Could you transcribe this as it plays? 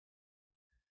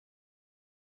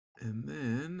And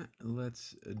then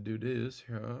let's do this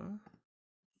here.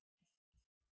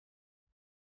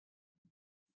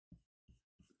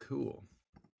 Cool.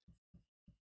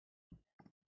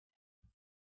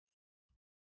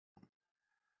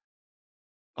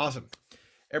 Awesome.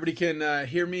 Everybody can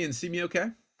hear me and see me okay?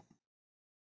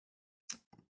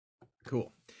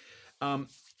 Cool. Um,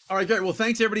 all right, great. Well,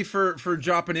 thanks everybody for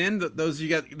dropping in. Those of you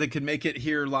guys that could make it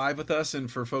here live with us, and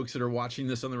for folks that are watching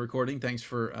this on the recording, thanks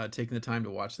for taking the time to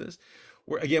watch this.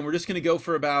 We're just going to go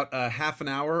for about half an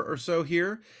hour or so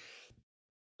here,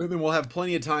 and then we'll have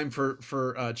plenty of time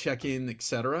for check-in,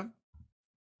 etc.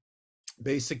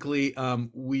 Basically,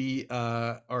 we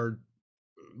are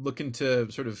looking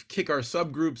to sort of kick our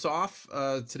subgroups off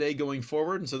today going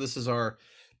forward, and so this is our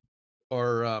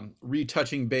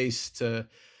retouching base to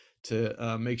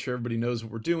make sure everybody knows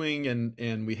what we're doing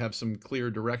and we have some clear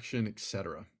direction,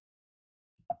 etc.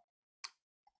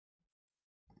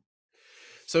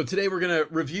 So today we're going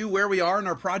to review where we are in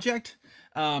our project,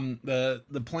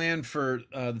 the plan for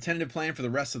the tentative plan for the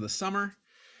rest of the summer,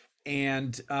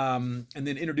 and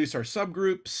then introduce our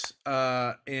subgroups.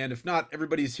 And if not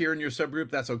everybody's here in your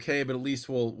subgroup, that's okay, but at least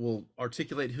we'll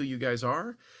articulate who you guys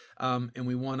are. And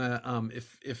we want to,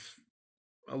 if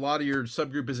a lot of your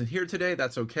subgroup isn't here today,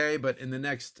 that's okay. But in the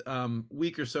next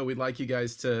week or so, we'd like you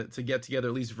guys to get together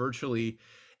at least virtually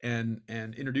and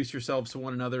introduce yourselves to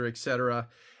one another, etc.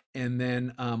 And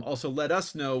then also let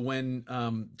us know when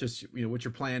just what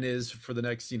your plan is for the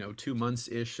next 2 months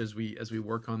ish as we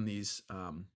work on these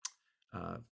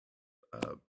uh,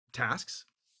 tasks.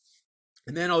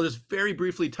 And then I'll just very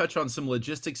briefly touch on some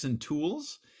logistics and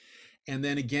tools. And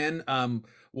then again,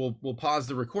 we'll pause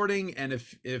the recording. And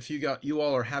if you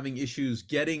all are having issues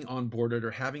getting onboarded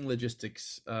or having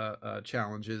logistics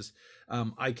challenges,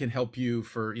 I can help you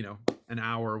for an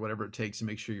hour or whatever it takes to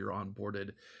make sure you're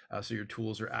onboarded, so your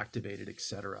tools are activated,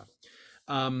 etc.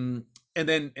 And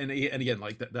again,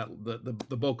 like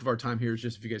the bulk of our time here is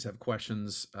just if you guys have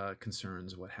questions,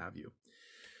 concerns, what have you.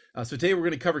 So today we're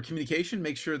going to cover communication.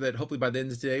 Make sure that hopefully by the end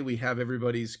of today we have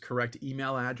everybody's correct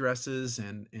email addresses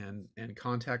and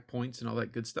contact points and all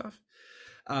that good stuff.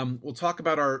 We'll talk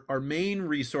about our main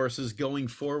resources going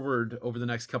forward over the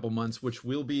next couple months, which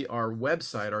will be our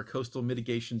website, our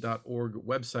coastalmitigation.org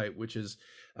website, which is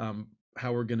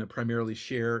how we're going to primarily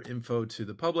share info to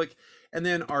the public, and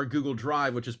then our Google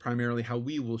Drive, which is primarily how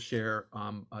we will share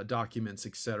documents,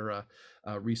 etc.,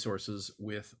 resources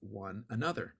with one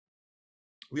another.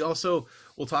 We also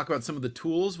will talk about some of the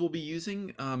tools we'll be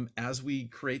using as we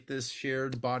create this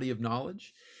shared body of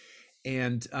knowledge.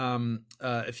 And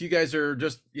if you guys are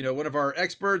just one of our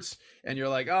experts and you're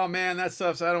like, oh man, that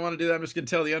stuff, so I don't want to do that, I'm just going to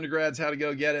tell the undergrads how to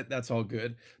go get it, that's all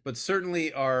good. But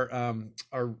certainly our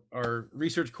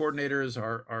research coordinators,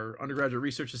 our undergraduate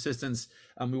research assistants,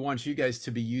 we want you guys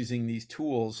to be using these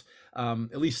tools,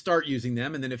 at least start using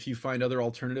them. And then if you find other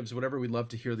alternatives, whatever, we'd love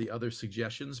to hear the other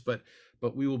suggestions. But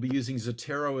we will be using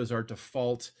Zotero as our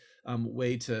default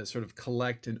way to sort of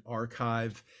collect and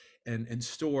archive and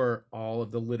store all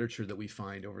of the literature that we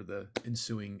find over the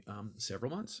ensuing several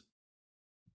months.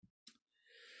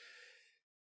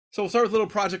 So we'll start with a little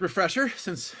project refresher,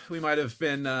 since we might have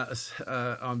been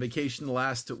on vacation the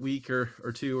last week or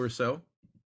two or so.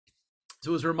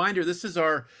 So as a reminder, this is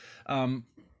our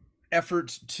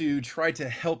effort to try to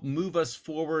help move us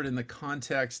forward in the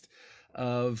context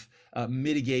of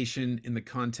mitigation, in the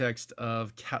context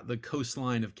of the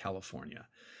coastline of California.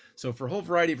 So for a whole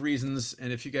variety of reasons,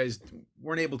 and if you guys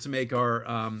weren't able to make our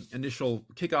initial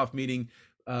kickoff meeting,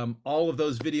 all of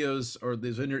those videos or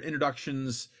those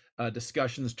introductions,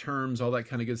 discussions, terms, all that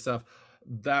kind of good stuff,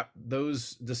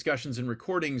 those discussions and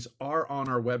recordings are on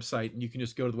our website, and you can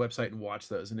just go to the website and watch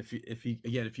those. And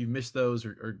if you missed those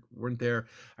or weren't there,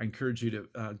 I encourage you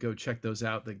to go check those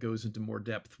out. That goes into more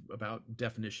depth about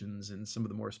definitions and some of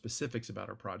the more specifics about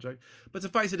our project. But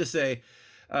suffice it to say,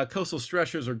 coastal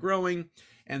stressors are growing,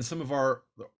 and some of our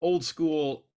old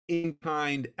school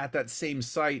in-kind at that same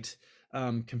site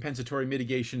compensatory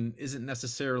mitigation isn't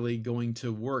necessarily going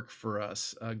to work for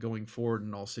us going forward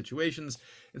in all situations.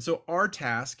 And so our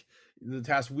task, the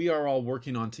task we are all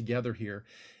working on together here,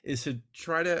 is to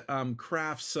try to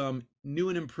craft some new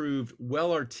and improved,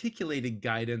 well-articulated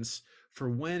guidance for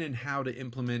when and how to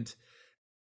implement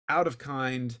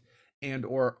out-of-kind and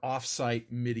or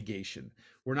off-site mitigation.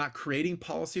 We're not creating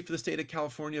policy for the state of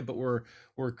California, but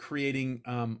we're creating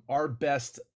our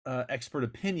best expert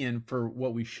opinion for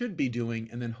what we should be doing,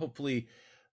 and then hopefully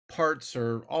parts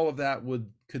or all of that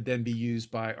could then be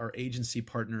used by our agency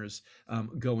partners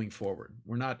going forward.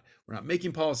 We're not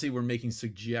making policy, we're making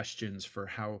suggestions for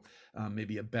how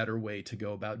maybe a better way to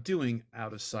go about doing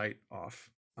out of sight,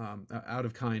 off out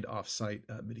of kind off-site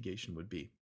mitigation would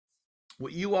be.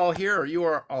 What you all hear are you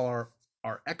are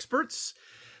our experts.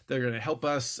 They're going to help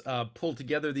us pull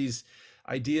together these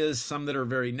ideas, some that are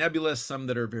very nebulous, some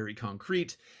that are very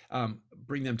concrete,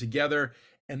 bring them together.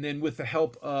 And then with the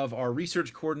help of our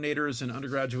research coordinators and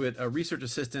undergraduate research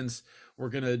assistants, we're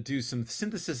going to do some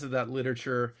synthesis of that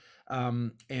literature,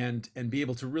 and be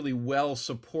able to really well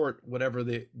support whatever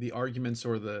the arguments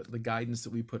or the guidance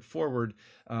that we put forward,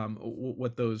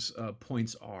 what those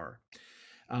points are.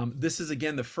 This is,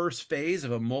 again, the first phase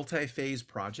of a multi-phase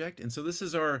project. And so this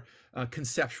is our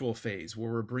conceptual phase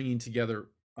where we're bringing together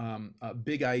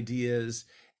big ideas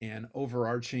and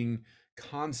overarching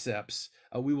concepts.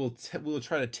 We will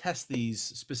try to test these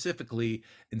specifically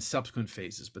in subsequent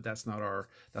phases, but that's not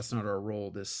our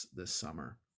role this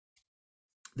summer.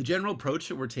 The general approach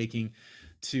that we're taking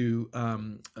to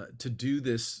do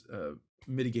this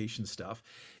mitigation stuff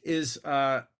is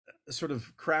sort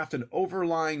of craft an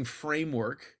overlying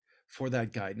framework for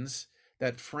that guidance.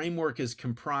 That framework is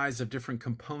comprised of different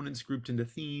components grouped into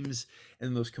themes,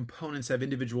 and those components have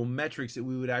individual metrics that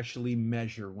we would actually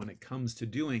measure when it comes to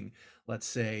doing, let's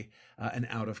say, an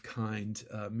out-of-kind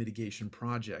mitigation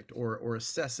project, or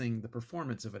assessing the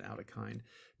performance of an out-of-kind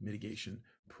mitigation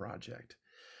project.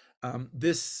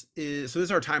 This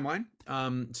is our timeline.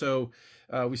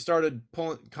 We started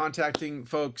contacting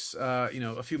folks,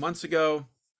 a few months ago.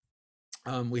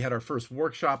 We had our first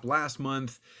workshop last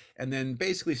month, and then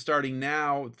basically starting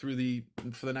now for the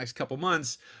next couple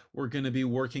months, we're going to be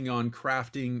working on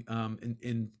crafting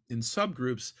in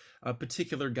subgroups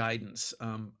particular guidance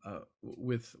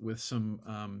with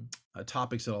some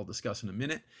topics that I'll discuss in a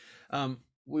minute.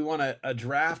 We want a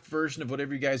draft version of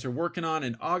whatever you guys are working on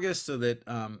in August, so that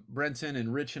Brenton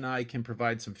and Rich and I can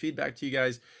provide some feedback to you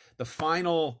guys. The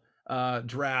final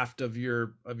draft of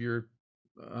your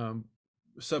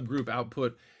subgroup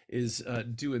output is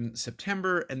due in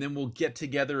September, and then we'll get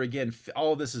together again.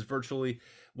 All of this is virtually.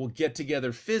 We'll get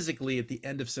together physically at the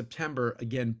end of September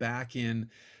again, back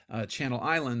in Channel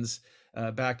Islands,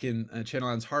 Channel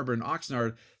Islands Harbor in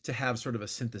Oxnard, to have sort of a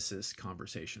synthesis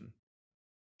conversation.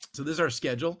 So this is our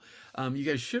schedule. You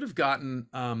guys should have gotten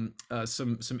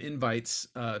some invites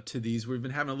to these. We've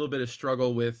been having a little bit of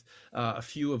struggle with a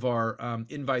few of our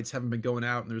invites haven't been going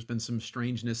out, and there's been some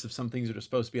strangeness of some things that are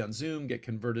supposed to be on Zoom get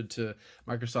converted to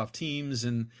Microsoft Teams,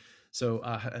 and so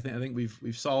I think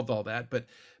we've solved all that.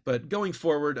 But going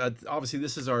forward, obviously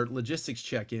this is our logistics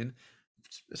check-in.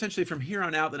 Essentially, from here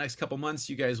on out, the next couple months,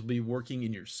 you guys will be working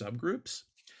in your subgroups.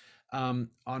 On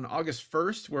August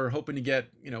 1st, we're hoping to get,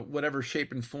 whatever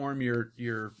shape and form your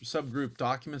subgroup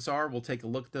documents are. We'll take a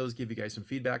look at those, give you guys some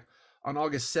feedback. On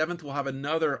August 7th, we'll have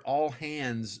another all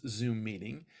hands Zoom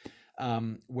meeting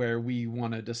where we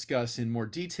want to discuss in more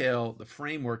detail the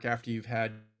framework after you've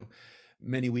had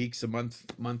many weeks, a month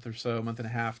or so, a month and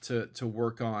a half to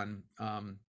work on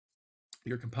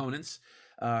your components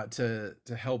to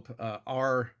help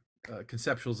our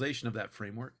conceptualization of that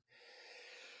framework.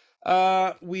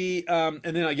 And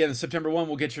then again, in September 1,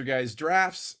 we'll get your guys'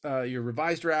 drafts, your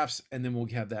revised drafts, and then we'll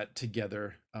have that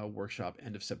together workshop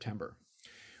end of September.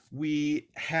 We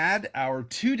had our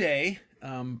 2-day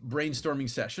brainstorming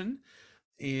session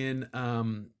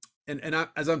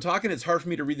as I'm talking, it's hard for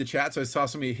me to read the chat. So I saw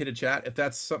somebody hit a chat. If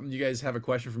that's something you guys have a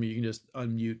question for me, you can just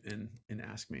unmute and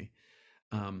ask me.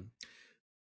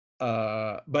 But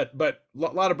a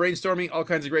lot of brainstorming, all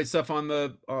kinds of great stuff on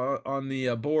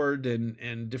the board,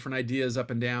 and different ideas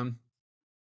up and down.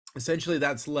 Essentially,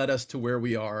 that's led us to where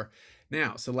we are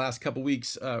now. So the last couple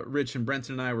weeks, Rich and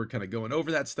Brenton and I were kind of going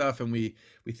over that stuff, and we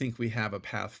think we have a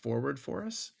path forward for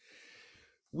us.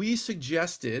 We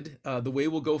suggested the way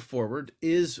we'll go forward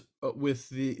is with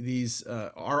these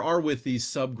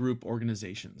subgroup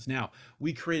organizations. Now,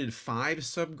 we created 5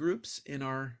 subgroups in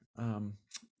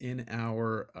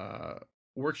our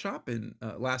workshop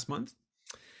last month.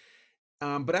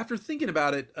 But after thinking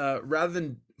about it, rather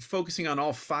than focusing on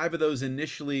all 5 of those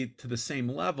initially to the same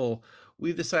level,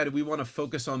 we've decided we want to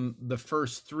focus on the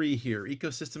first 3 here: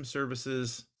 ecosystem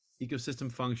services,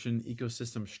 ecosystem function,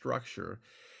 ecosystem structure,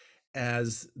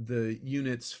 as the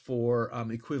units for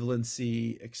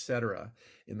equivalency, etc.,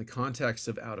 in the context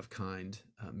of out-of-kind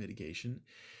mitigation.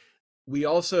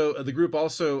 The group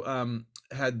also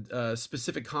had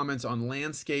specific comments on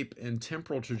landscape and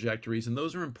temporal trajectories, and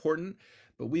those are important,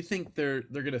 but we think they're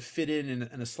going to fit in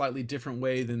a slightly different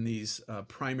way than these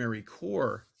primary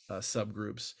core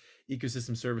subgroups: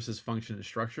 ecosystem services, function, and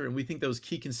structure. And we think those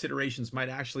key considerations might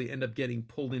actually end up getting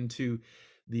pulled into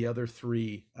the other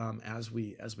 3 as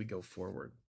we go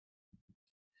forward.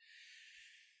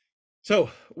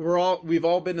 So we've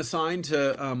all been assigned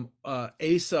to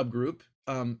a subgroup,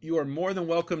 you are more than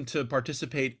welcome to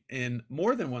participate in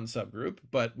more than one subgroup,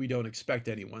 but we don't expect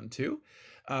anyone to.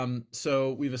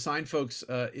 So we've assigned folks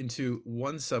into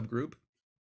one subgroup.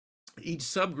 Each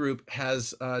subgroup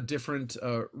has different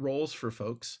roles for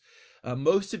folks.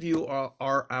 Most of you are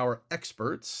our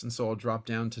experts, and so I'll drop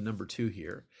down to number 2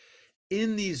 here.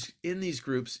 In these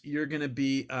groups, you're going to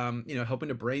be helping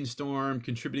to brainstorm,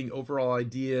 contributing overall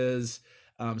ideas,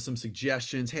 some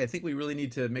suggestions. Hey, I think we really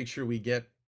need to make sure we get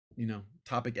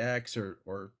topic X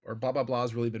or blah blah blah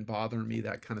has really been bothering me,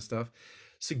 that kind of stuff.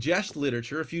 Suggest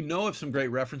literature. If you know of some great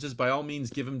references, by all means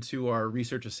give them to our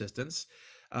research assistants.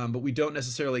 But we don't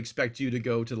necessarily expect you to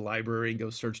go to the library and go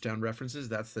search down references.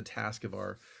 That's the task of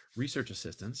our research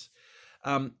assistants.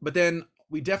 But then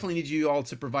we definitely need you all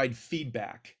to provide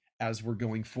feedback as we're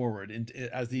going forward, and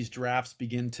as these drafts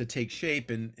begin to take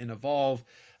shape and evolve,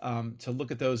 to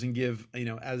look at those and give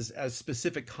as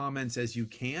specific comments as you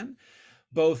can,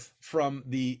 both from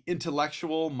the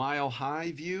intellectual mile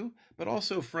high view, but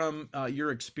also from your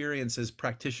experience as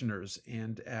practitioners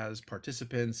and as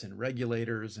participants and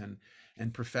regulators and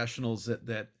professionals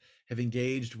that have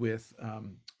engaged with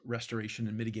restoration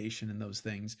and mitigation and those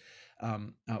things.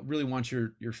 Really want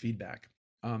your feedback.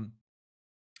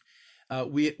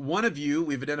 We've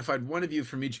identified one of you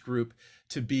from each group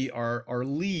to be our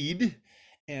lead,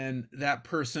 and that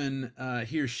person,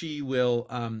 he or she will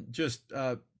just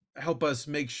help us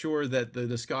make sure that the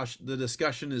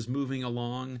discussion is moving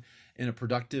along in a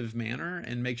productive manner,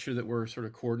 and make sure that we're sort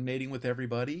of coordinating with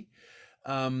everybody,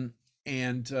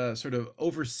 and sort of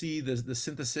oversee the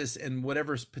synthesis and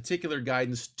whatever particular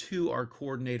guidance to our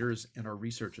coordinators and our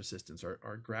research assistants,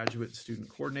 our graduate student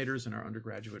coordinators and our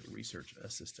undergraduate research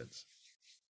assistants.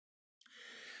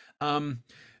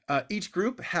 Each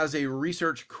group has a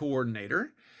research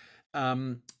coordinator,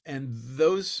 and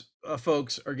those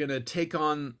folks are going to take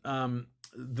on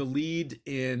the lead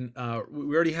in.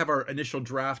 We already have our initial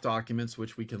draft documents,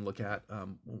 which we can look at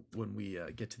when we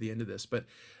get to the end of this. But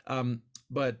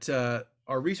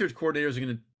our research coordinators are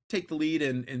going to take the lead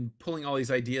in pulling all these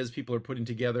ideas people are putting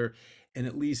together, and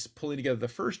at least pulling together the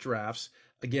first drafts.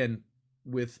 Again,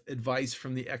 with advice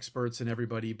from the experts and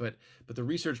everybody, but the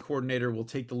research coordinator will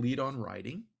take the lead on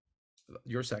writing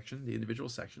your section, the individual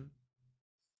section,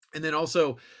 and then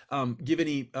also give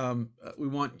any. We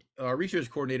want our research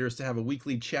coordinators to have a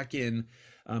weekly check-in.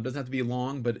 Doesn't have to be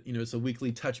long, but it's a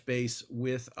weekly touch base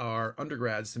with our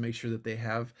undergrads to make sure that they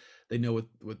know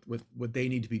what they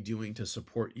need to be doing to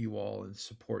support you all and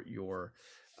support your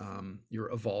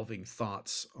evolving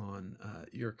thoughts on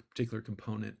your particular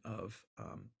component of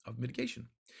mitigation.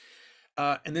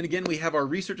 And then again, we have our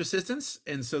research assistants,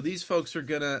 and so these folks are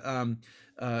going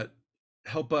to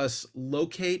help us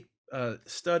locate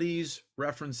studies,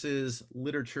 references,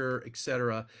 literature,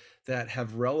 etc., that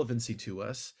have relevancy to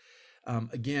us.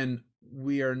 Again,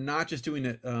 we are not just doing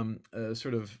a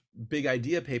sort of big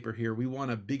idea paper here. We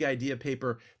want a big idea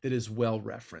paper that is well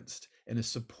referenced and is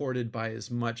supported by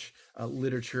as much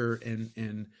literature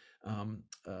and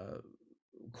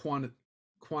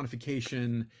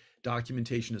quantification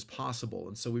documentation as possible.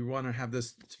 And so we want to have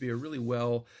this to be a really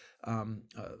well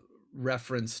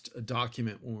referenced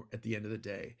document at the end of the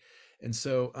day. And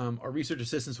so our research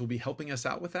assistants will be helping us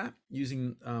out with that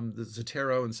using the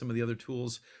Zotero and some of the other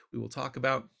tools we will talk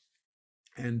about,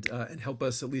 and help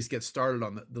us at least get started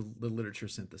on the literature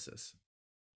synthesis.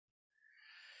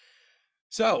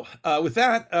 So with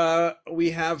that,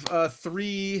 we have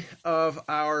 3 of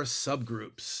our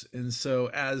subgroups. And so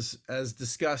as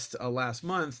discussed last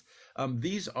month,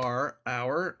 these are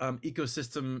our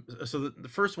ecosystem. So the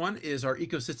first one is our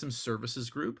ecosystem services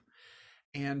group.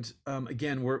 And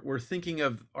again, we're thinking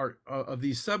of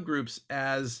these subgroups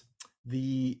as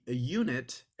the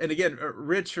unit. And again,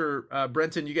 Rich or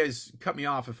Brenton, you guys cut me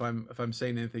off if I'm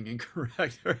saying anything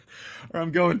incorrect, or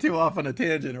I'm going too off on a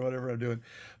tangent or whatever I'm doing.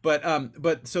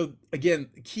 But so again,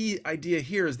 the key idea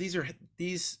here is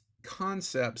these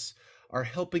concepts are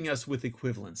helping us with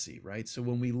equivalency, right? So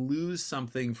when we lose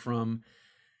something from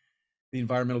the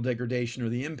environmental degradation or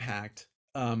the impact,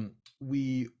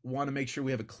 we want to make sure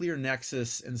we have a clear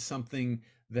nexus and something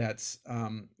that's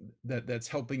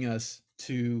helping us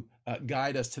to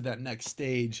guide us to that next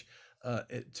stage,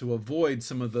 to avoid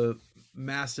some of the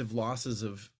massive losses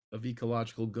of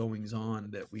ecological goings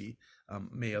on that we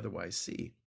may otherwise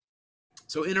see.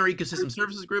 So in our ecosystem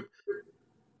services group,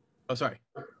 oh, sorry.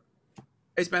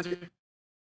 Hey, Spencer.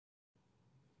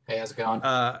 Hey, how's it going?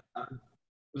 Was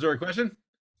there a question?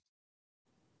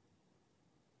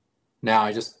 No,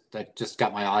 I just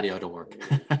got my audio to work.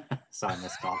 So I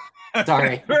missed call.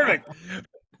 Sorry. Perfect.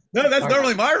 No, that's Okay.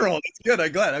 normally my role. That's good.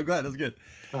 I'm glad. That's good.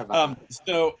 Sorry about that.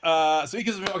 So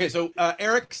ecosystem. Okay, so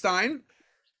Eric Stein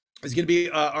is going to be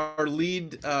our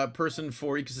lead person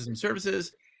for ecosystem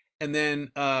services, and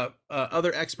then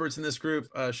other experts in this group: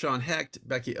 Sean Hecht,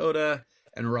 Becky Oda,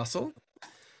 and Russell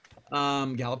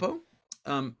Gallipo.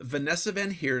 Vanessa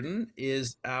Van Heerden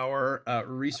is our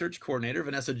research coordinator.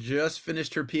 Vanessa just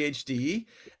finished her PhD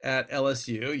at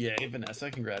LSU. Yay, Vanessa!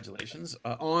 Congratulations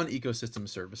on ecosystem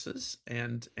services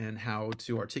and how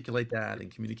to articulate that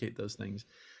and communicate those things.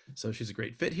 So she's a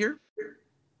great fit here.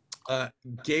 Uh,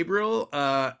 Gabriel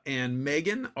and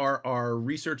Megan are our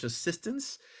research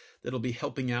assistants that'll be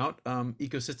helping out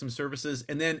ecosystem services.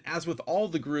 And then, as with all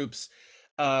the groups,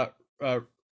 uh, uh,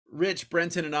 Rich,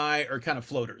 Brenton, and I are kind of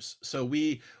floaters. So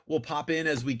we will pop in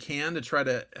as we can to try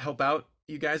to help out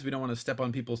you guys. We don't want to step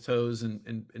on people's toes and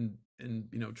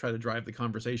try to drive the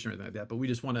conversation or anything like that. But we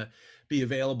just want to be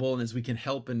available, and as we can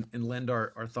help and lend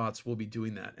our thoughts, we'll be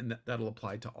doing that, and that'll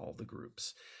apply to all the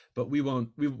groups. But we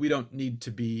don't need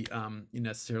to be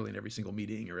necessarily in every single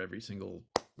meeting or every single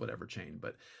whatever chain.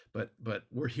 But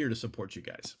we're here to support you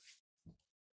guys.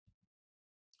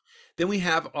 Then we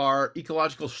have our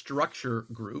ecological structure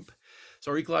group. So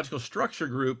our ecological structure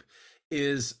group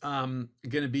is going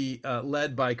to be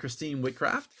led by Christine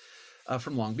Whitcraft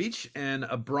from Long Beach, and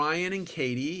Brian and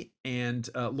Katie and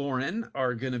Lauren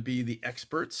are going to be the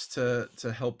experts to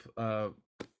help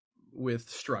with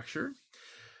structure.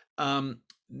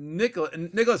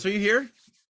 Nicholas, are you here?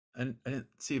 I didn't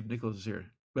see if Nicholas is here,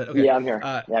 but okay. Yeah, I'm here.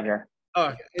 I'm here.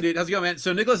 Oh, hey, dude, how's it going, man?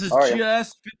 So Nicholas is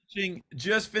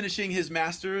just finishing his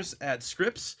master's at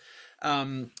Scripps,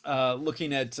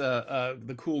 looking at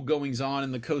the cool goings on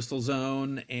in the coastal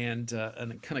zone and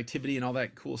connectivity and all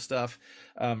that cool stuff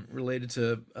related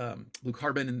to blue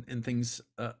carbon and things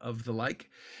of the like.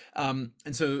 And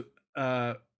so,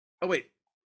 oh wait,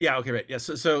 yeah, okay, right, yeah.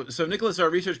 So Nicholas is our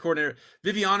research coordinator.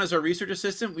 Viviana is our research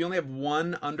assistant. We only have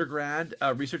one undergrad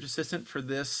research assistant for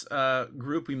this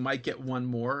group. We might get one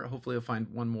more. Hopefully, I'll find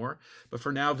one more. But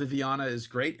for now, Viviana is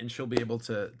great, and she'll be able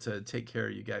to take care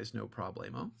of you guys, no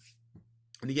problemo.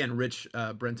 And again, Rich,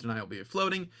 Brent, and I will be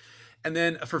floating. And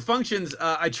then for functions,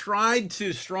 I tried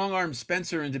to strong arm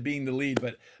Spencer into being the lead,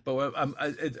 but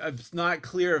it's not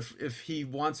clear if he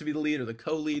wants to be the lead or the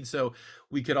co-lead. So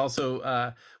we could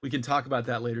also we can talk about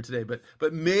that later today.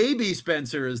 But maybe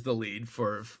Spencer is the lead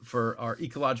for our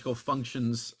ecological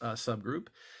functions subgroup.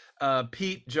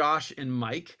 Pete, Josh, and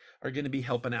Mike are going to be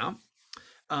helping out.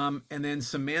 And then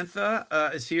Samantha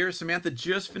is here. Samantha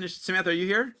just finished. Samantha, are you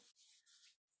here?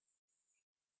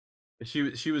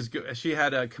 She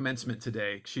had a commencement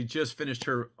today. She just finished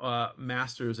her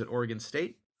master's at Oregon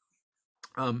State.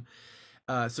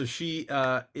 So she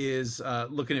is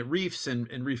looking at reefs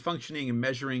and reef functioning and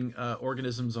measuring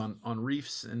organisms on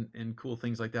reefs and cool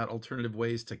things like that, alternative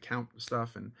ways to count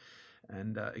stuff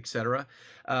and etc.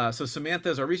 So Samantha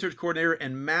is our research coordinator,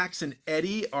 and Max and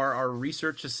Eddie are our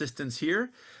research assistants here.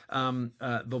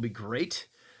 They'll be great.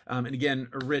 And again,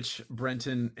 Rich,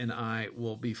 Brenton, and I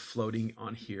will be floating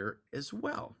on here as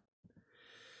well.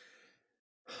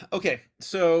 Okay,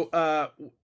 so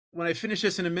when I finish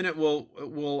this in a minute,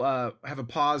 we'll have a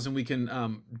pause and we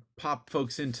can pop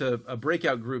folks into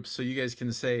breakout groups so you guys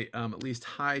can say at least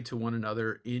hi to one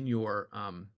another in your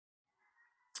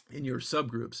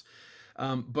subgroups.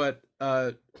 But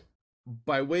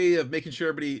by way of making sure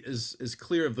everybody is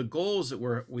clear of the goals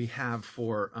that we have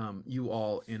for you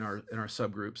all in our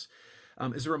subgroups,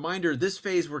 as a reminder, this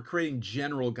phase we're creating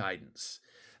general guidance,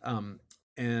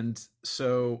 and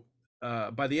so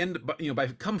by the end, by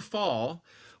come fall,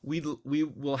 we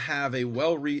will have a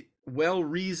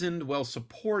well-reasoned,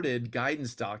 well-supported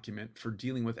guidance document for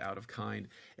dealing with out of kind.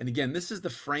 And again, this is the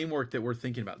framework that we're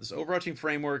thinking about. This overarching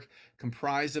framework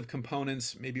comprised of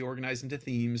components, maybe organized into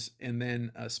themes, and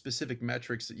then specific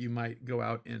metrics that you might go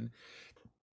out and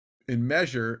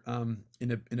measure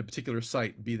in a particular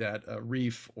site, be that a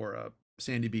reef or a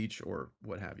sandy beach or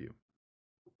what have you.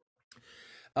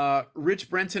 Rich,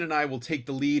 Brenton, and I will take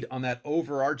the lead on that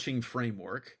overarching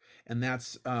framework, and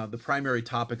that's the primary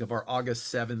topic of our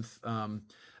August 7th,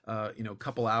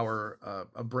 couple hour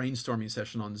a brainstorming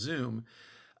session on Zoom.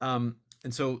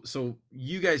 And so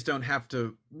you guys don't have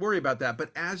to worry about that.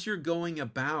 But as you're going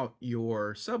about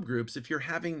your subgroups, if you're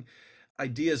having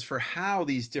ideas for how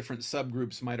these different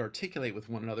subgroups might articulate with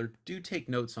one another, do take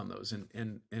notes on those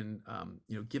and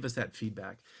give us that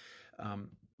feedback.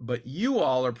 But you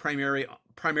all are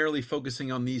primarily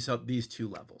focusing on these two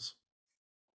levels.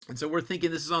 And so we're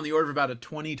thinking this is on the order of about a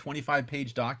 20-25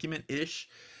 page document-ish.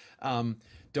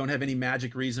 Don't have any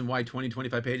magic reason why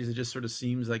 20-25 pages. It just sort of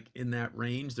seems like in that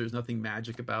range. There's nothing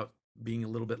magic about being a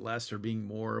little bit less or being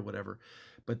more or whatever,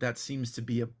 but that seems to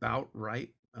be about right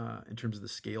in terms of the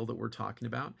scale that we're talking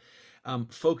about.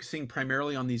 Focusing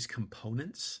primarily on these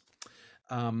components,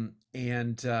 and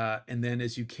then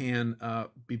as you can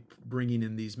be bringing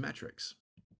in these metrics.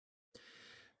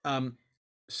 Um,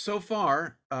 so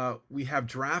far, we have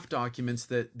draft documents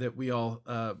that we all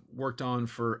worked on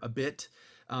for a bit,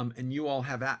 and you all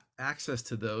have access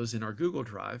to those in our Google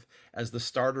Drive as the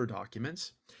starter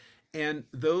documents. And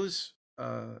those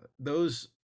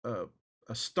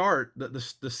start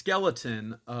the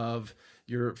skeleton of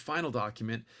your final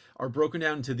document are broken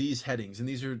down into these headings, and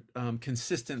these are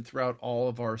consistent throughout all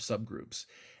of our subgroups.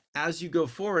 As you go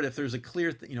forward, if there's a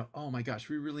clear oh my gosh,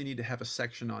 we really need to have a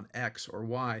section on X or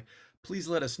Y, please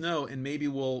let us know, and maybe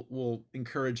we'll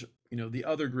encourage the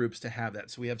other groups to have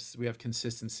that, so we have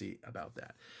consistency about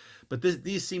that. But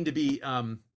these seem to be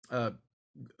a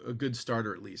good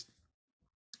starter, at least.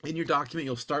 In your document,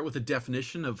 you'll start with a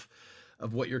definition of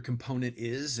what your component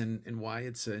is, and why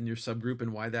it's in your subgroup,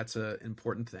 and why that's an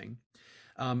important thing.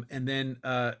 And then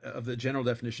of the general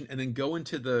definition, and then go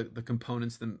into the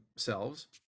components themselves.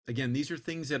 Again, these are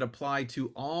things that apply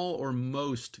to all or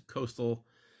most coastal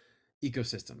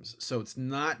ecosystems. So it's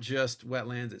not just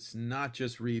wetlands, it's not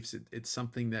just reefs, it's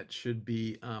something that should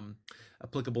be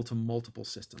applicable to multiple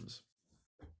systems.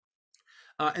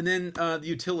 And then the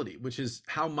utility, which is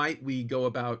how might we go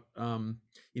about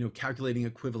calculating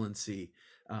equivalency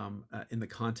in the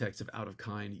context of out of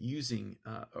kind using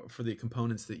for the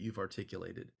components that you've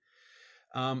articulated.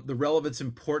 The relevance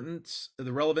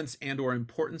and or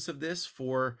importance of this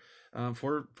for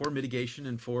mitigation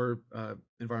and for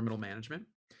environmental management.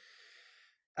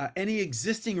 Any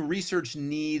existing research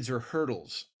needs or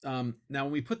hurdles. Now,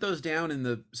 when we put those down in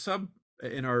the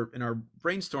in our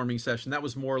brainstorming session, that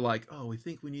was more like, oh, we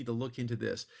think we need to look into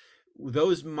this.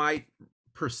 Those might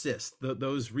persist.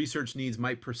 Those research needs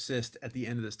might persist at the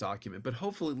end of this document, but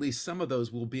hopefully at least some of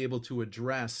those we'll be able to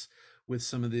address with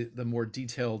some of the more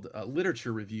detailed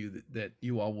literature review that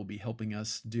you all will be helping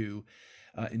us do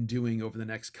in doing over the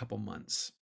next couple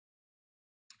months.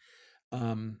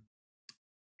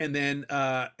 And then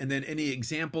any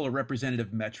example or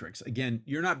representative metrics. Again,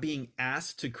 you're not being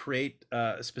asked to create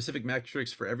specific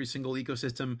metrics for every single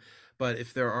ecosystem, but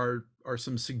if there are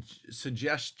some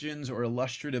suggestions or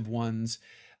illustrative ones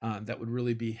that would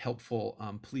really be helpful,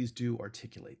 please do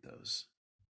articulate those.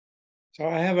 So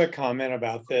I have a comment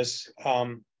about this.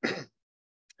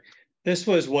 This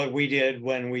was what we did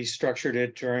when we structured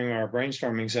it during our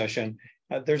brainstorming session.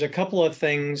 There's a couple of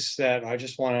things that I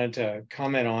just wanted to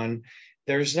comment on.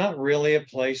 There's not really a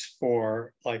place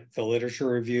for like the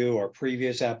literature review or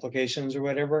previous applications or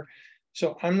whatever.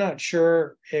 So I'm not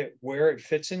sure where it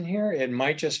fits in here. It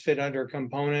might just fit under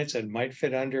components. It might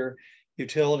fit under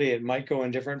utility. It might go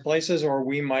in different places, or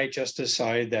we might just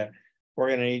decide that we're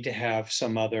going to need to have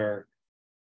some other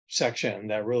section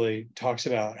that really talks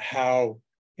about how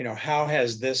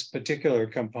has this particular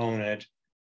component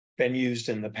been used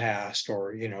in the past,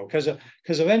 or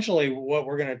because eventually what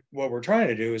we're trying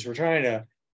to do is we're trying to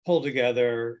pull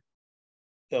together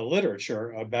the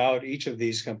literature about each of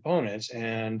these components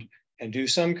and do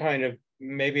some kind of,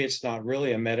 maybe it's not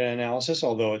really a meta-analysis,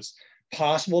 although it's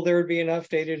possible there would be enough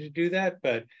data to do that,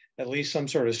 but at least some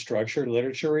sort of structured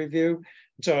literature review.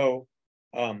 So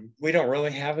we don't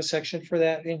really have a section for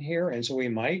that in here, and so we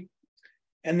might.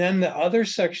 And then the other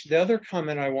section, the other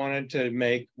comment I wanted to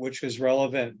make, which was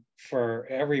relevant for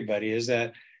everybody, is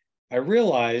that I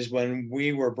realized when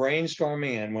we were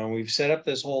brainstorming and when we've set up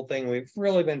this whole thing, we've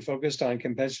really been focused on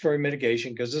compensatory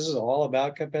mitigation because this is all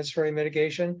about compensatory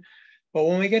mitigation. But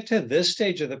when we get to this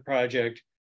stage of the project,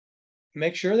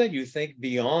 make sure that you think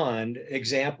beyond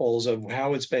examples of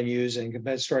how it's been used in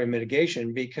compensatory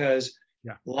mitigation, because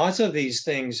lots of these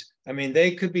things, I mean,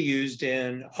 they could be used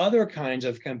in other kinds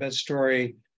of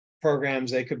compensatory programs.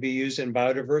 They could be used in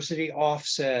biodiversity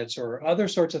offsets or other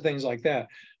sorts of things like that.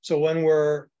 So when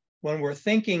we're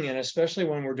thinking, and especially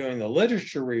when we're doing the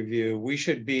literature review, we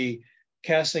should be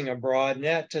casting a broad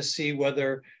net to see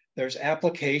whether there's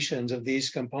applications of these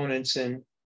components in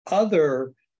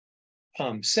other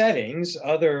settings,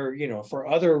 for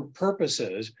other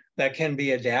purposes that can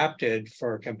be adapted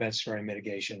for compensatory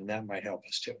mitigation, and that might help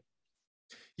us too.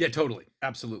 Yeah, totally,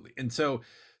 absolutely. And so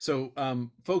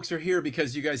folks are here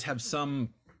because you guys have some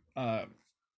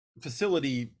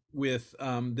facility with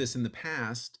this in the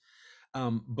past,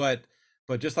 but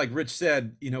just like Rich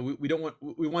said,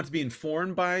 we want to be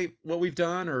informed by what we've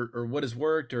done or what has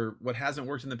worked or what hasn't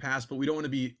worked in the past, but we don't want to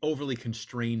be overly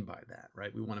constrained by that,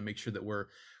 right? We want to make sure that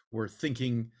we're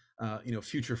thinking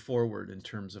future forward in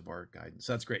terms of our guidance.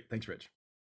 So that's great. Thanks, Rich.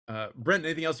 Brent,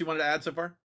 anything else you wanted to add so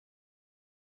far?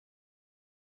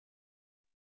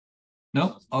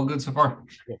 Nope, all good so far.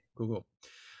 Cool.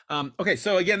 Okay,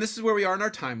 so again, this is where we are in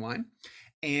our timeline.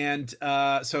 And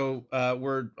so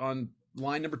we're on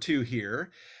line number 2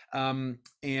 here. And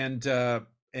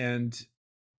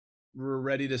we're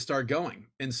ready to start going.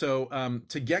 And so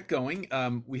to get going,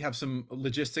 we have some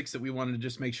logistics that we wanted to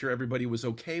just make sure everybody was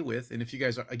okay with. And if you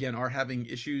guys, again, are having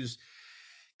issues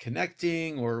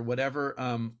connecting or whatever,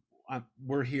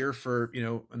 we're here for,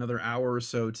 another hour or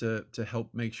so to help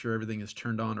make sure everything is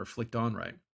turned on or flicked on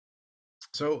right.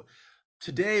 So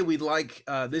today we'd like,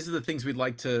 these are the things we'd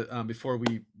like to, before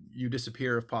you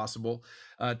disappear if possible,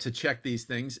 to check these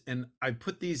things. And I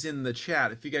put these in the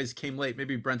chat. If you guys came late,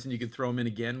 maybe Brenton, you could throw them in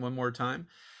again one more time.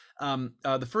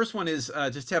 The first one is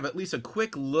just to have at least a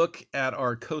quick look at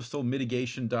our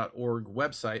coastalmitigation.org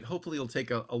website. Hopefully you'll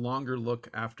take a longer look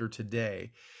after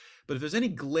today. But if there's any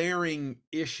glaring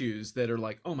issues that are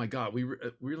like, oh my God, we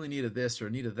really needed this or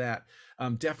needed that,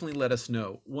 definitely let us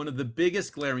know. One of the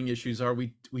biggest glaring issues are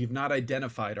we've not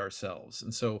identified ourselves.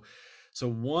 And so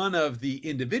one of the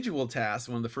individual tasks,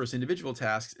 one of the first individual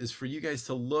tasks is for you guys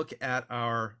to look at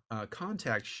our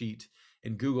contact sheet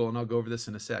in Google, and I'll go over this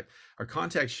in a sec, our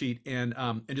contact sheet, and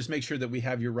just make sure that we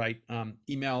have your right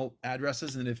email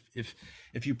addresses. And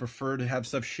if you prefer to have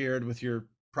stuff shared with your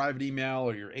private email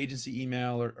or your agency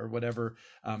email or whatever,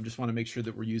 just want to make sure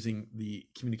that we're using the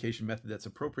communication method that's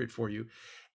appropriate for you.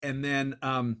 And then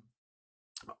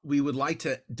we would like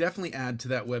to definitely add to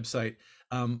that website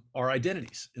our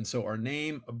identities. And so our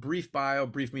name, a brief bio,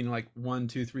 brief meaning like 1,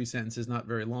 2, 3 sentences, not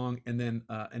very long, and then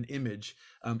an image,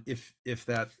 if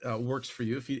that works for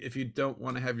you. If you don't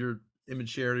want to have your image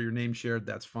shared or your name shared,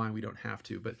 that's fine. We don't have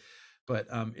to. But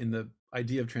in the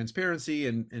idea of transparency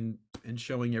and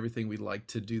showing everything, we'd like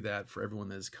to do that for everyone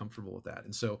that is comfortable with that.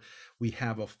 And so we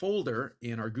have a folder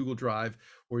in our Google Drive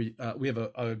where we have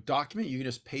a document. You can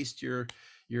just paste your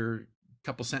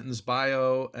couple sentence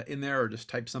bio in there, or just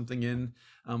type something in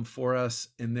for us.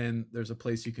 And then there's a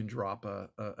place you can drop a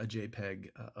JPEG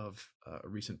of a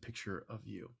recent picture of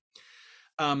you.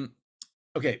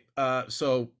 Okay,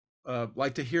 so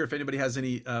like to hear if anybody has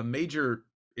any major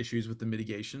issues with the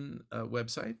mitigation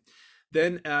website.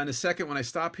 Then in a second, when I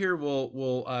stop here,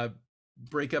 we'll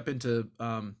break up into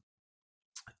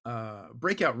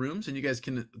breakout rooms, and you guys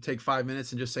can take 5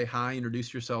 minutes and just say hi,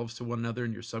 introduce yourselves to one another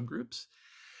in your subgroups.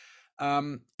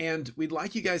 And we'd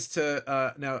like you guys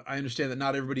to, now I understand that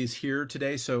not everybody is here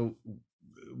today, so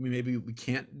maybe we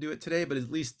can't do it today, but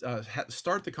at least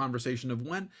start the conversation of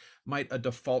when might a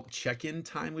default check-in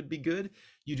time would be good.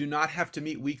 You do not have to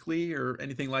meet weekly or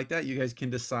anything like that. You guys can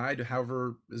decide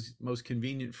however is most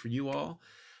convenient for you all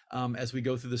as we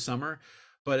go through the summer.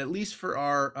 But at least for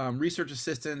our research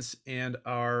assistants and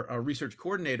our research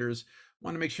coordinators,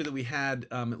 want to make sure that we had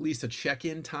at least a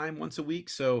check-in time once a week.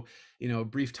 So, a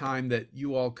brief time that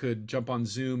you all could jump on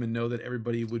Zoom and know that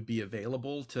everybody would be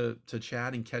available to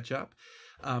chat and catch up.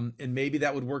 And maybe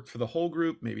that would work for the whole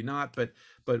group, maybe not, but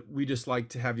we just like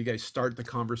to have you guys start the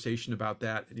conversation about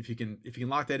that. And if you can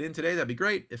lock that in today, that'd be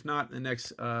great. If not, in the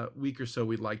next week or so,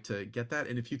 we'd like to get that.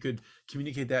 And if you could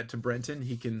communicate that to Brenton,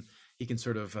 he can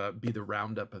sort of be the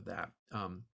roundup of that,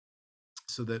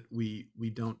 so that we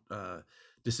don't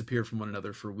disappear from one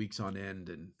another for weeks on end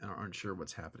and aren't sure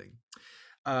what's happening.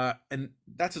 And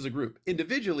that's as a group.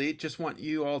 Individually, just want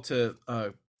you all to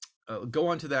go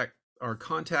onto our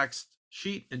contacts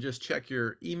sheet and just check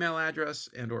your email address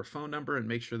and or phone number and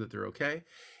make sure that they're okay.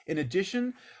 In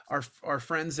addition, our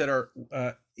friends that are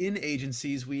in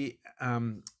agencies, we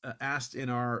asked in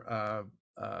our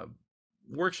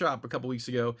workshop a couple weeks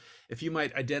ago if you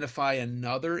might identify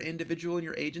another individual in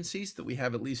your agency, so that we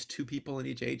have at least 2 people in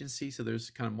each agency, so there's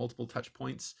kind of multiple touch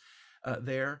points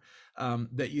there,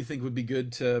 that you think would be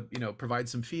good to provide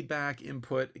some feedback,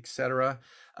 input, etc.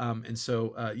 And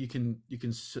so you can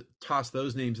toss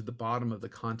those names at the bottom of the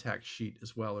contact sheet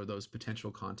as well, or those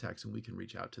potential contacts, and we can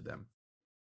reach out to them.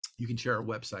 You can share our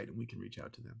website and we can reach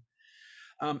out to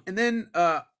them. And then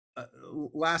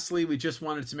lastly, we just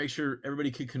wanted to make sure everybody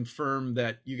could confirm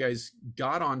that you guys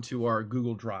got onto our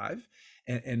Google Drive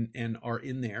and are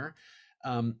in there.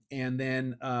 And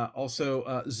then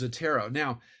also Zotero.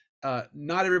 Now,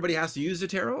 not everybody has to use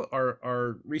Zotero.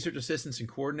 Our research assistants and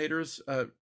coordinators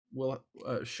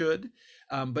should,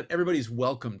 but everybody's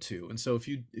welcome to. And so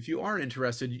if you are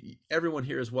interested, everyone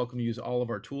here is welcome to use all of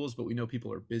our tools, but we know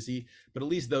people are busy. But at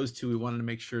least those 2, we wanted to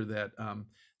make sure that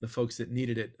the folks that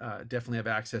needed it definitely have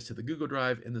access to the Google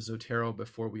Drive and the Zotero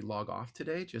before we log off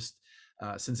today. Just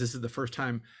since this is the first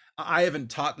time, I haven't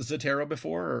taught the Zotero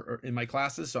before or in my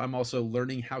classes, so I'm also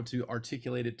learning how to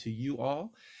articulate it to you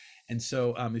all. And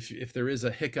so if there is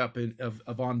a hiccup of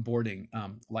onboarding,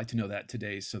 I'd like to know that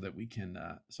today so that we can,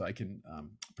 so I can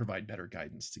provide better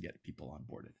guidance to get people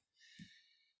onboarded.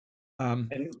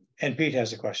 And Pete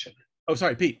has a question. Oh,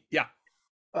 sorry, Pete. Yeah.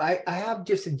 I have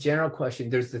just a general question.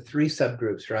 There's the 3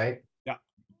 subgroups, right? Yeah.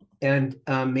 And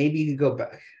maybe you go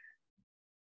back.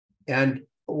 And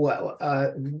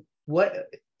what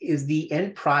is the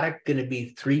end product going to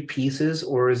be 3 pieces,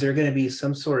 or is there going to be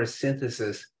some sort of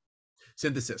synthesis?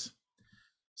 Synthesis.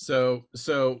 So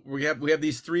we have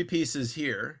these 3 pieces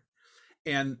here,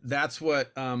 and that's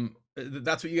what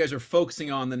you guys are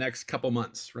focusing on the next couple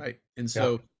months, right? And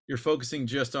so you're focusing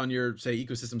just on your, say,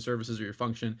 ecosystem services or your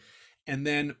function, and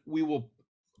then we will,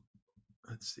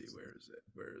 let's see, where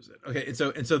is it? Okay,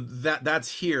 and so that's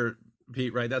here,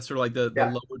 Pete, right? That's sort of like the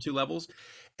lower 2 levels.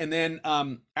 And then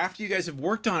after you guys have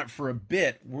worked on it for a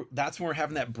bit, that's when we're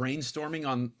having that brainstorming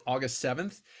on August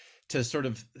 7th to sort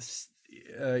of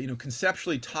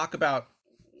conceptually talk about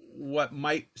what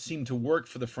might seem to work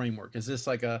for the framework. Is this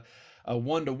like a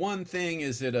one-to-one thing?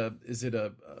 Is it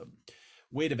a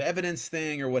weight of evidence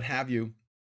thing, or what have you?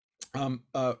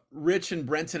 Rich and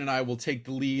Brenton and I will take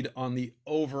the lead on the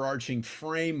overarching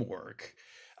framework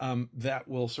that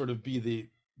will sort of be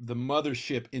the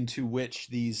mothership into which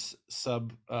these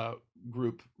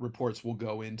group reports will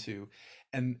go into,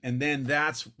 and then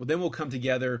we'll come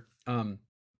together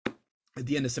at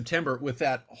the end of September with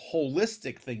that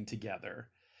holistic thing together,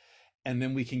 and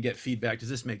then we can get feedback. Does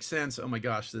this make sense? Oh my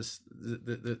gosh,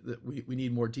 we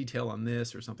need more detail on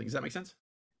this or something. Does that make sense?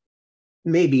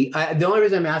 Maybe. The only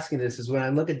reason I'm asking this is when I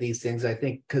look at these things, I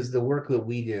think because the work that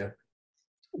we do,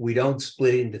 we don't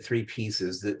split it into 3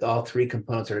 pieces, that all 3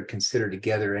 components are considered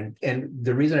together. And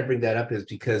the reason I bring that up is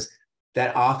because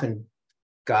that often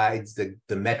guides the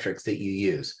metrics that you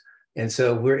use. And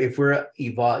so if we're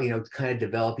kind of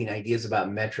developing ideas about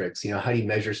metrics, how do you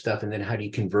measure stuff, and then how do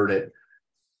you convert it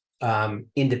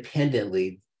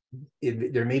independently?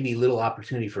 There may be little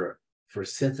opportunity for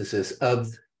synthesis of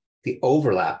the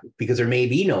overlap, because there may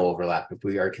be no overlap if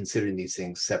we are considering these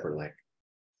things separately.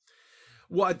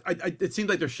 Well, it seems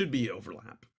like there should be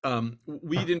overlap.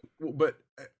 We didn't, but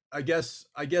I guess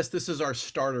this is our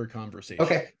starter conversation.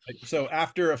 Okay. So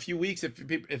after a few weeks,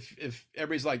 if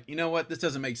everybody's like, you know what, this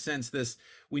doesn't make sense.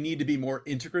 We need to be more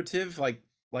integrative,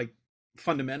 like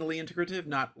fundamentally integrative,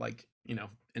 not like, in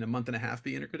a month and a half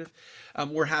be integrative.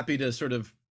 We're happy to sort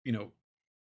of,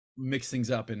 mix things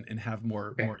up and have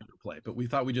more interplay. But we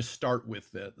thought we'd just start with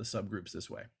the subgroups this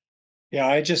way. Yeah,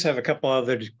 I just have a couple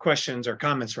other questions or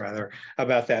comments rather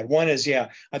about that. One is,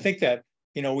 I think that,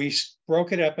 we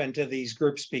broke it up into these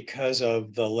groups because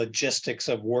of the logistics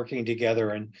of working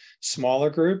together in smaller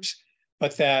groups,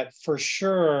 but that for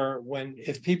sure,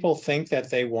 if people think that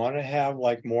they want to have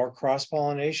like more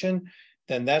cross-pollination,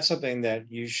 then that's something that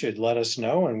you should let us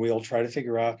know, and we'll try to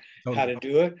figure out how to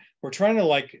do it. We're trying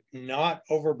to not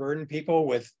overburden people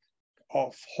with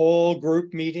whole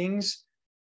group meetings,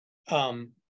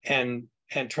 and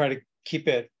try to keep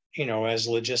it, as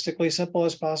logistically simple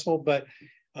as possible. But,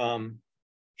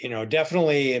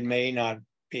 definitely it may not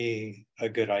be a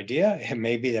good idea. It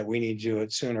may be that we need to do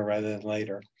it sooner rather than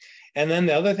later. And then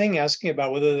the other thing, asking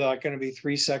about whether there are going to be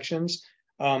 3 sections.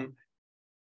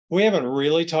 We haven't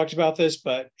really talked about this,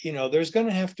 but, there's going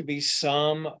to have to be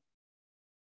some,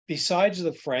 besides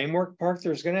the framework part,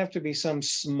 there's going to have to be some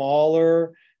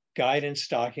smaller guidance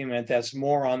document that's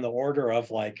more on the order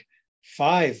of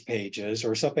 5 pages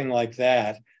or something like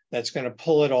that, that's going to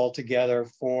pull it all together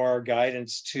for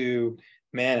guidance to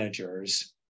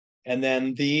managers. And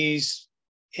then these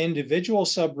individual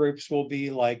subgroups will be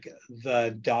like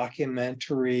the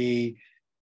documentary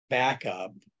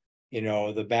backup,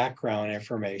 the background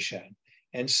information.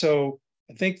 And so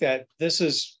I think that this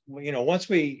is, once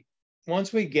we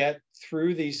get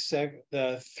through the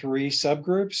 3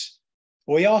 subgroups,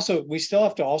 we still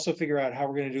have to also figure out how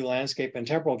we're going to do landscape and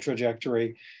temporal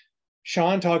trajectory.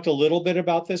 Sean talked a little bit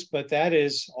about this, but that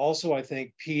is also, I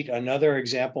think, Pete, another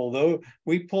example, though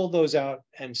we pulled those out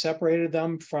and separated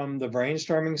them from the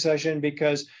brainstorming session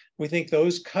because we think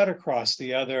those cut across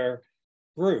the other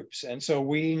groups. And so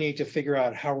we need to figure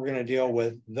out how we're going to deal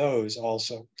with those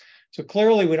also. So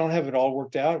clearly we don't have it all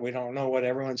worked out. We don't know what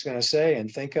everyone's going to say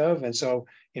and think of. And so,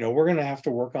 we're going to have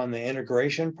to work on the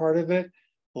integration part of it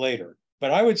later. But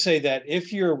I would say that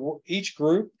each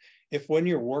group, when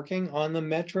you're working on the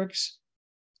metrics,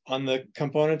 on the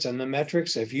components and the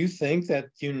metrics, if you think that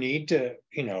you need to,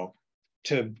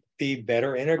 to be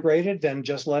better integrated, then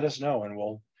just let us know and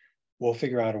we'll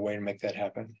figure out a way to make that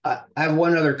happen. I have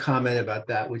one other comment about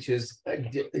that, which is,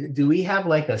 do we have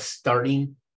a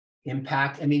starting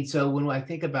impact? I mean, so when I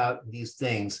think about these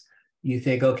things, you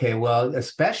think, okay, well,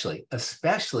 especially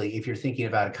if you're thinking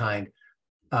about a kind,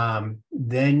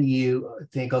 then you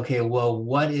think, okay, well,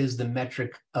 what is the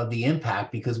metric of the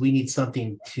impact? Because we need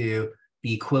something to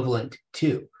be equivalent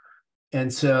to.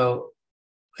 And so,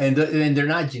 and they're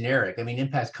not generic. I mean,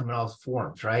 impacts come in all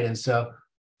forms, right? And so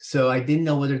I didn't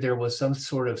know whether there was some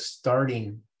sort of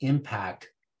starting impact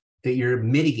that you're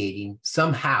mitigating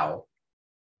somehow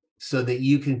so that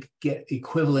you can get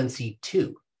equivalency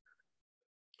to.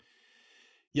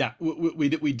 Yeah, we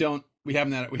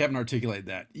haven't articulated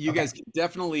that. You Okay. guys can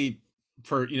definitely,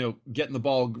 for getting the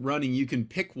ball running, you can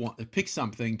pick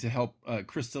something to help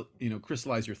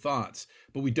crystallize your thoughts.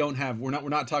 But we're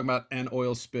not talking about an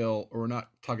oil spill, or we're not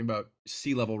talking about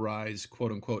sea level rise,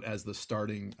 quote unquote, as the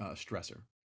starting stressor.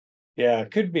 Yeah,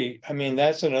 it could be. I mean,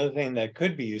 that's another thing that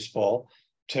could be useful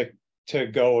to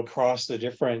go across the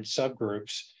different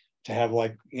subgroups to have,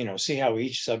 like, see how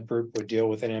each subgroup would deal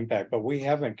with an impact. But we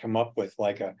haven't come up with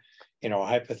like a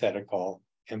hypothetical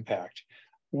impact.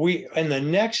 We, in the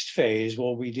next phase,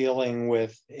 will be dealing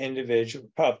with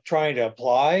trying to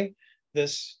apply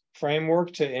this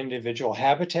framework to individual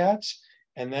habitats,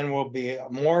 and then we'll be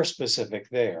more specific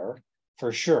there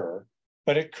for sure.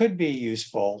 But it could be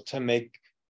useful to make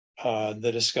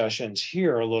the discussions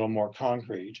here a little more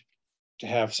concrete, to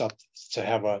have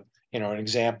an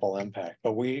example impact,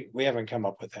 but we haven't come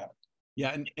up with that.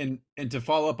 Yeah, and to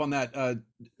follow up on that,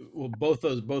 well,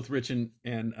 both Rich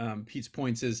and Pete's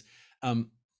points is,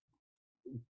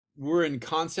 we're in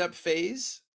concept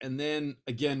phase, and then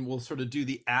again we'll sort of do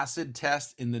the acid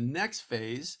test in the next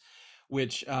phase,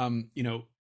 which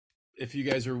if you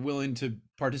guys are willing to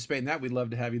participate in that, we'd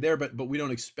love to have you there. But we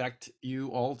don't expect you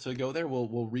all to go there.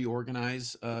 We'll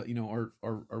reorganize our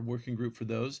working group for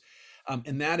those.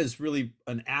 And that is really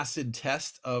an acid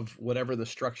test of whatever the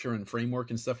structure and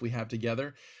framework and stuff we have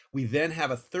together. We then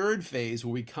have a third phase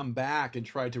where we come back and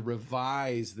try to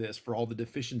revise this for all the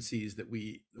deficiencies that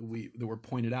were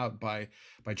pointed out by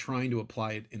trying to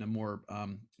apply it in a more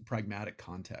pragmatic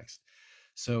context.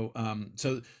 So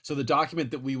the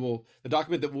document that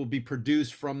will be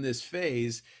produced from this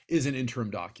phase is an interim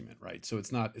document, right? So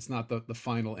it's not the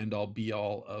final end all be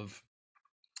all of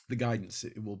the guidance.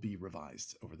 It will be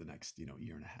revised over the next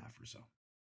year and a half or so.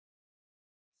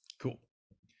 Cool,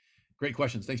 great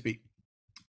questions. Thanks, Pete.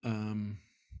 Where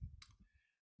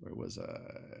was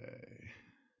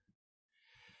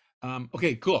I?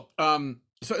 Okay, cool.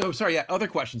 Sorry. Yeah, other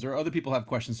questions, or other people have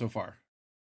questions so far?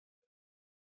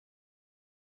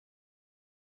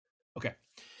 Okay.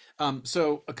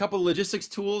 So a couple of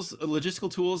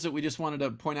logistical tools that we just wanted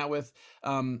to point out with.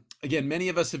 Again, many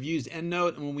of us have used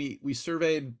EndNote, and when we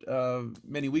surveyed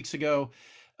many weeks ago,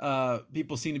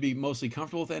 people seem to be mostly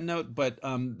comfortable with EndNote, but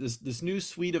this new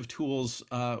suite of tools,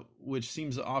 which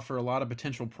seems to offer a lot of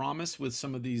potential promise with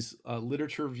some of these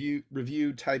literature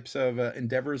review types of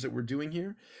endeavors that we're doing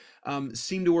here,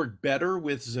 seem to work better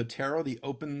with Zotero, the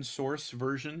open source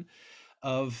version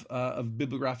of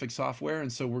bibliographic software,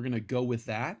 and so we're going to go with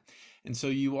that. And so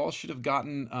you all should have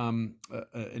gotten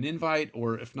an invite,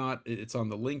 or if not, it's on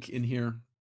the link in here,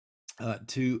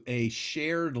 to a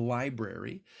shared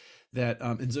library that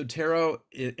and Zotero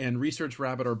and Research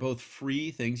Rabbit are both free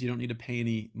things. You don't need to pay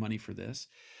any money for this.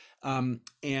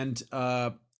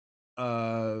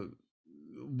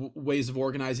 Ways of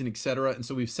organizing, etc. And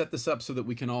so we've set this up so that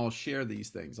we can all share these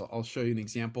things. I'll show you an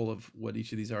example of what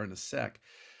each of these are in a sec.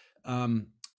 And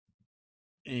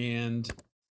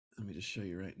let me just show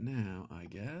you right now, I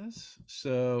guess.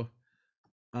 So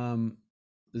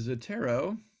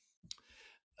Zotero,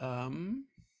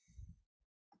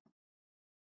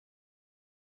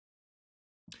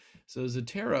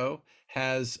 Zotero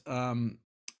has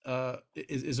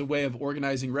is a way of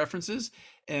organizing references,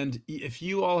 and if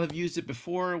you all have used it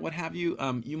before, what have you,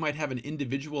 you might have an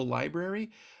individual library.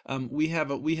 We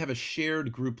have a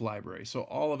shared group library, so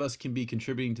all of us can be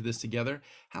contributing to this together.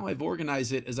 How I've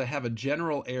organized it is I have a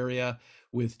general area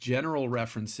with general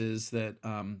references that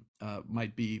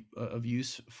might be of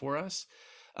use for us.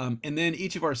 And then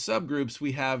each of our subgroups,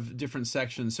 we have different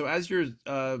sections. So as your,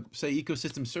 say,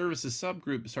 ecosystem services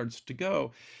subgroup starts to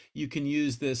go, you can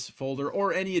use this folder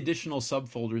or any additional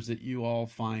subfolders that you all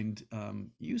find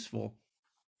useful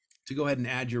to go ahead and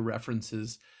add your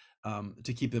references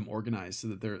to keep them organized so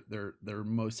that they're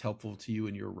most helpful to you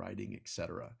in your writing,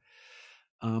 etc.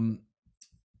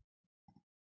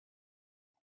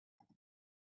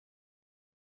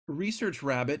 Research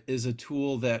Rabbit is a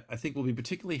tool that I think will be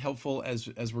particularly helpful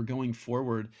as we're going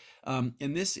forward. And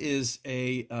this is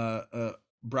a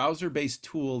browser-based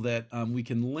tool that we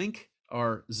can link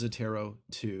our Zotero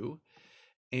to.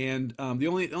 And the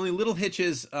only little hitch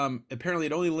is apparently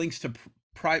it only links to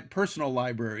personal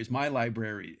libraries, my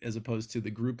library, as opposed to the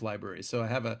group library. So I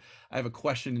have a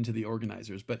question into the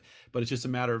organizers, but it's just a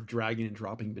matter of dragging and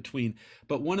dropping between.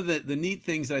 But one of the neat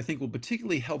things that I think will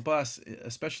particularly help us,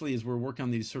 especially as we're working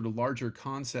on these sort of larger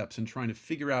concepts and trying to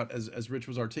figure out, as Rich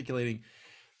was articulating,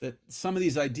 that some of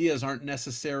these ideas aren't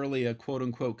necessarily a quote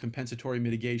unquote compensatory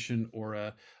mitigation or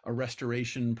a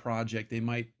restoration project. They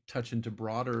might touch into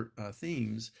broader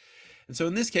themes. And so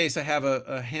in this case, I have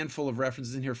a handful of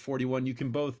references in here, 41. You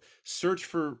can both search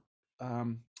for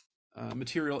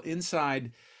material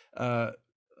inside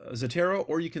Zotero,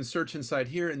 or you can search inside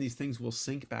here, and these things will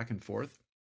sync back and forth.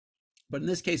 But in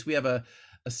this case, we have a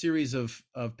series of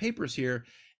papers here,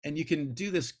 and you can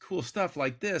do this cool stuff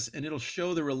like this, and it'll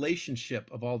show the relationship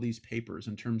of all these papers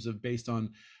in terms of based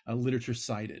on literature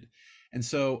cited. And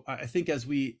so I think as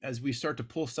we start to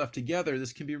pull stuff together,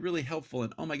 this can be really helpful.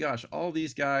 And oh my gosh, all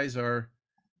these guys are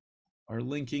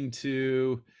linking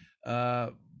to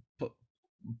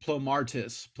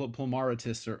Plomaritis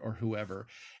or whoever,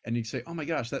 and you say, oh my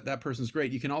gosh, that person's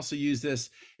great. You can also use this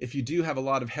if you do have a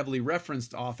lot of heavily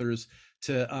referenced authors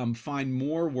to find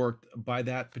more work by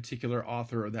that particular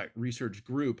author or that research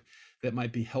group that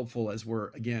might be helpful as we're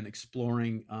again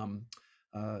exploring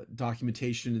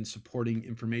documentation and supporting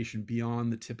information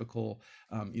beyond the typical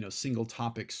single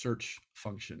topic search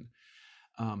function.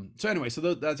 So anyway,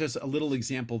 so that's just a little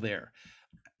example there.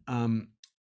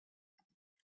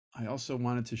 I also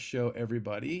wanted to show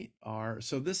everybody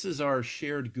so this is our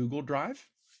shared Google Drive.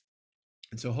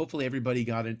 And so hopefully everybody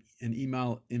got an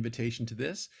email invitation to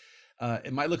this.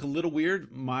 It might look a little weird.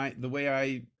 The way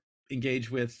I engage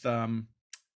with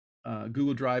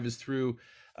Google Drive is through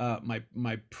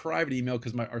my private email,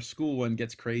 because our school one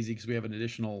gets crazy because we have an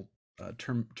additional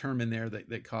term in there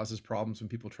that causes problems when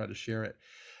people try to share it.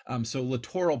 So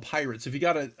Littoral Pirates, if you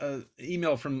got a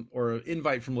email from or an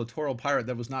invite from Littoral Pirate,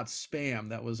 that was not spam,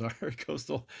 that was our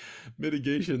coastal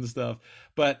mitigation stuff.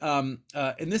 But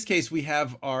in this case, we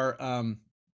have our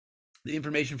the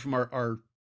information from our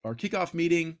kickoff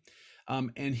meeting.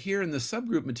 And here in the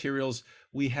subgroup materials,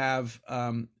 we have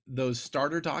those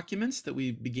starter documents that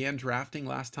we began drafting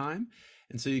last time.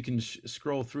 And so you can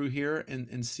scroll through here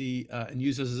and see and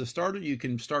use this as a starter. You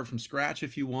can start from scratch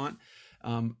if you want,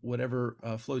 whatever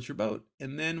floats your boat.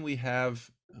 And then we have,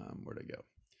 where'd I go?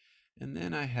 And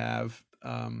then I have,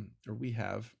 then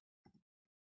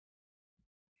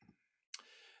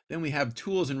we have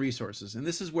tools and resources. And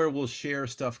this is where we'll share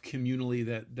stuff communally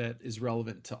that is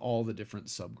relevant to all the different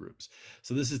subgroups.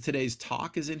 So this is today's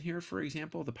talk is in here, for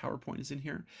example, the PowerPoint is in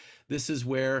here. This is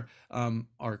where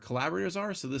our collaborators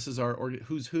are. So this is our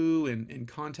who's who and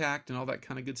contact and all that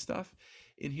kind of good stuff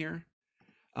in here.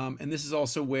 And this is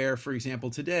also where, for example,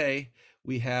 today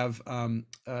we have,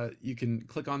 you can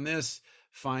click on this,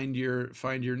 find your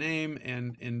name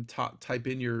and type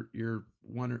in your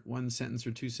one sentence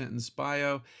or 2 sentence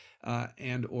bio,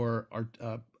 and or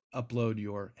upload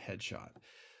your headshot.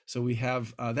 So we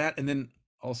have that, and then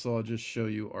also I'll just show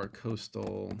you our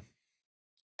coastal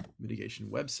mitigation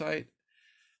website,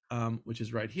 which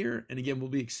is right here. And again, we'll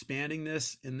be expanding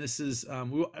this, and this is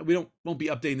we won't be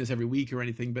updating this every week or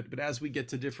anything, but as we get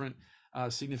to different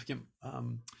significant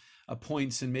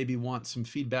points and maybe want some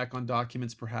feedback on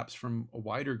documents, perhaps from a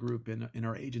wider group in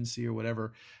our agency or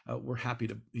whatever, we're happy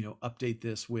to update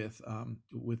this with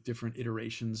different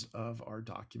iterations of our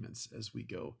documents as we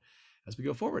go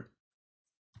forward.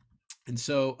 And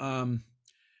so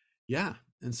yeah,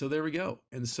 and so there we go.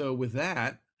 And so with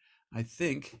that, I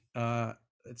think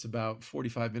it's about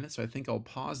 45 minutes, so I think I'll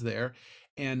pause there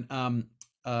and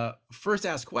first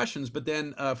ask questions, but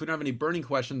then if we don't have any burning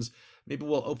questions, maybe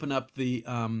we'll open up the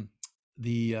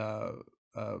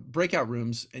breakout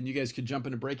rooms, and you guys could jump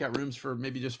into breakout rooms for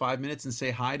maybe just 5 minutes and say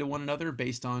hi to one another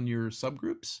based on your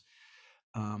subgroups.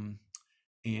 And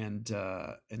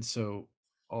so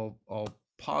I'll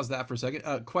pause that for a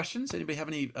second. Questions? Anybody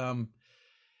have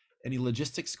any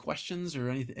logistics questions or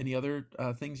any other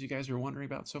things you guys are wondering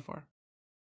about so far?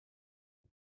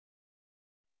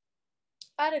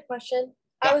 I had a question.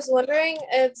 Yeah. I was wondering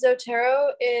if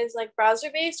Zotero is like browser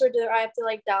based, or do I have to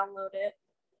like download it?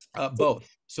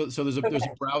 Both. So there's a Okay.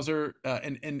 browser,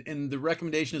 and the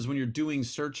recommendation is when you're doing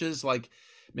searches, like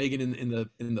Megan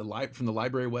from the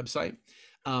library website,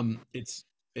 it's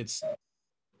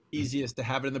easiest to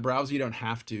have it in the browser. You don't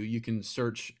have to. You can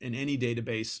search in any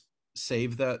database,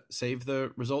 save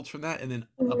the results from that, and then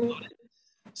upload it.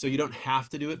 So you don't have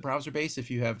to do it browser based if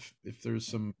there's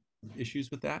some issues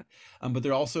with that. But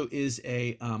there also is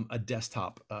a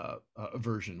desktop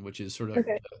version, which is sort of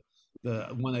Okay. the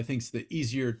one I think is the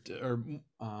easier it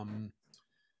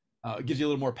gives you a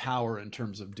little more power in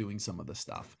terms of doing some of the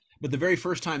stuff. But the very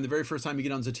first time you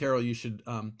get on Zotero, you should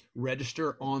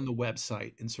register on the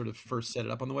website and sort of first set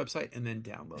it up on the website and then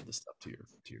download the stuff to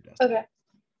your desktop. Okay.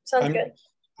 Sounds I'm, good.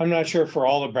 I'm not sure for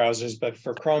all the browsers, but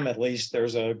for Chrome at least,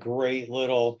 there's a great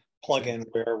little plugin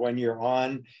where when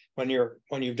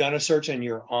you've done a search and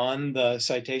you're on the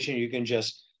citation, you can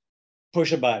just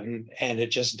push a button and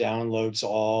it just downloads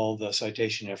all the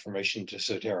citation information to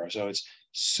Zotero. So it's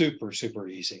super, super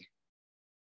easy.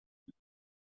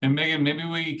 And Megan, maybe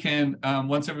we can,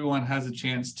 once everyone has a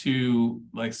chance to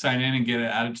like sign in and get it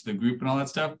added to the group and all that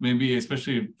stuff, maybe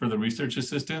especially for the research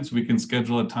assistants, we can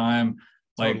schedule a time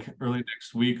like early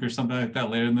next week or something like that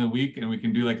later in the week, and we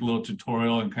can do like a little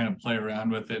tutorial and kind of play around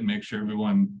with it and make sure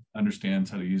everyone understands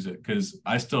how to use it. Because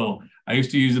I used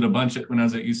to use it a bunch when I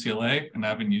was at UCLA, and I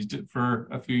haven't used it for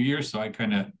a few years, so I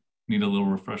kind of need a little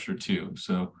refresher too.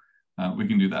 So we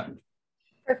can do that.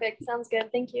 Perfect. Sounds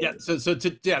good. Thank you.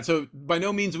 Yeah. So by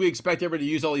no means we expect everybody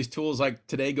to use all these tools like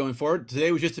today going forward.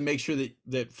 Today was just to make sure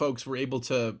that folks were able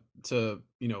to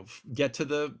get to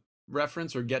the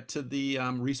reference or get to the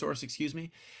resource, excuse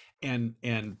me, and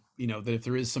that if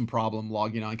there is some problem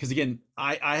logging on, because again,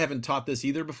 I haven't taught this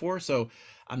either before, so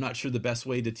I'm not sure the best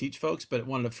way to teach folks, but I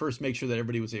wanted to first make sure that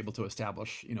everybody was able to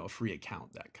establish a free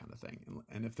account, that kind of thing,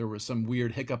 and if there was some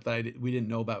weird hiccup that we didn't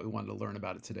know about, we wanted to learn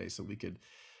about it today so we could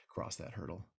cross that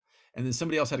hurdle. And then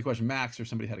somebody else had a question, Max, or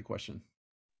somebody had a question.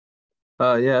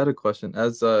 Yeah, I had a question.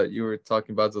 As you were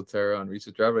talking about Zotero and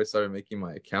Research Driver, I started making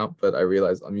my account, but I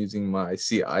realized I'm using my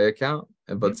CI account.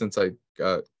 But since I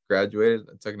graduated,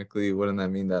 technically, wouldn't that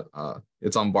mean that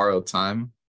it's on borrowed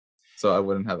time? So I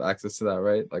wouldn't have access to that,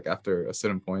 right? Like after a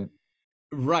certain point.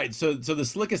 Right. So the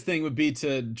slickest thing would be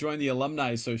to join the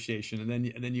alumni association, and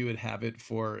then you would have it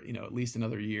for at least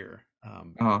another year.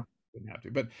 Wouldn't have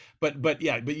to,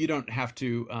 but you don't have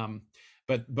to.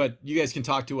 But you guys can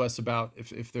talk to us about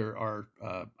if there are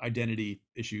identity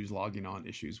issues, logging on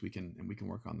issues, we can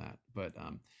work on that. But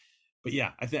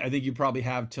yeah, I think you probably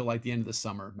have till like the end of the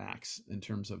summer max in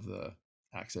terms of the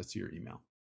access to your email.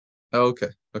 Oh, okay.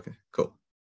 Okay, cool.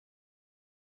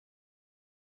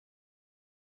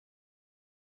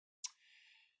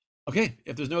 Okay,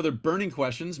 if there's no other burning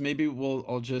questions, maybe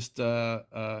I'll just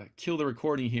kill the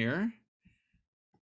recording here.